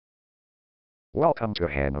Welcome to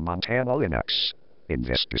Hannah Montana Linux. In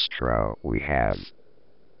this distro, we have...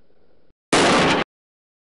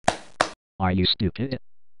 Are you stupid?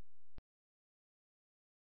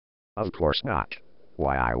 Of course not.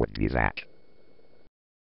 Why I would be that.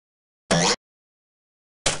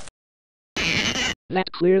 That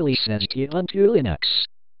clearly says Kubuntu Linux.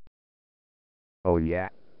 Oh yeah?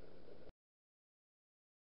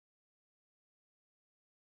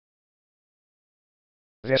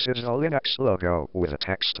 This is a Linux logo with a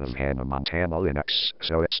text of Hannah Montana Linux,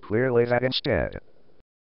 so it's clearly that instead.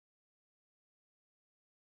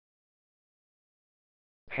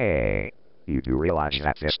 Hey, you do realize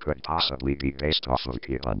that this could possibly be based off of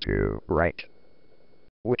Kubuntu, right?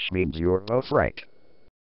 Which means you're both right.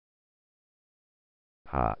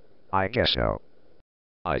 I guess so.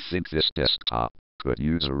 I think this desktop could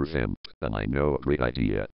use a revamp, and I know a great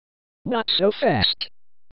idea. Not so fast.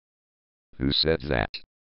 Who said that?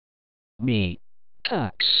 Me.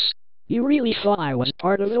 Tux. You really thought I was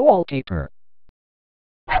part of the wallpaper.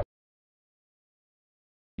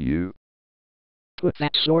 You? Put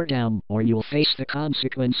that sword down, or you'll face the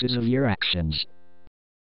consequences of your actions.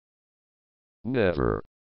 Never.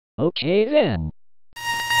 Okay then.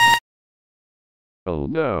 Oh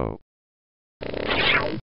no.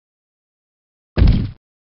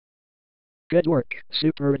 Good work,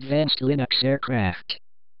 Super Advanced Linux Aircraft.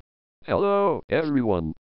 Hello,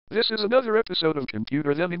 everyone. This is another episode of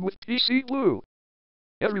Computer Lemming with PC Blue.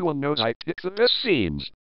 Everyone knows I pick the best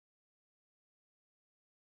scenes.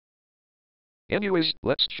 Anyways,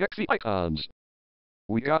 let's check the icons.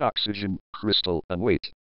 We got oxygen, crystal, and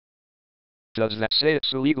weight. Does that say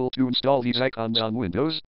it's illegal to install these icons on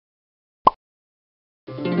Windows?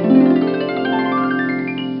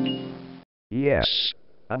 Yes.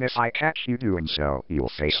 And if I catch you doing so,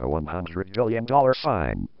 you'll face a $100 billion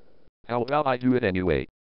fine. How about I do it anyway?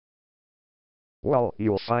 Well,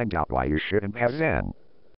 you'll find out why you shouldn't have then.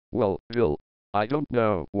 Well, Bill, I don't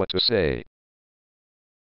know what to say.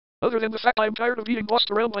 Other than the fact I'm tired of being bossed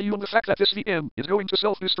around by you and the fact that this VM is going to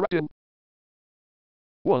self-destruct in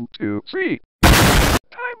 1, 2, 3.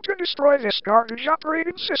 Time to destroy this garbage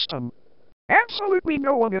operating system. Absolutely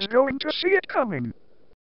no one is going to see it coming.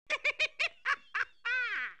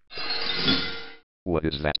 What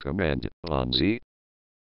is that command, Fonzie?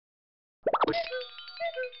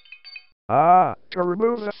 To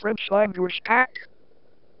remove the French language pack.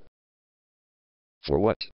 For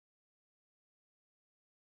what?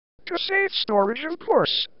 To save storage, of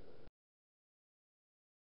course.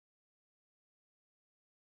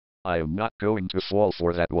 I am not going to fall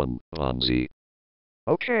for that one, Fonzie.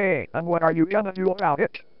 Okay, and what are you gonna do about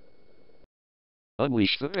it?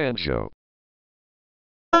 Unleash the banjo.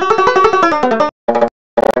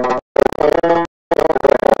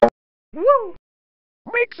 Woo!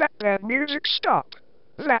 Make that bad music stop.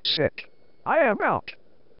 That's it. I am out.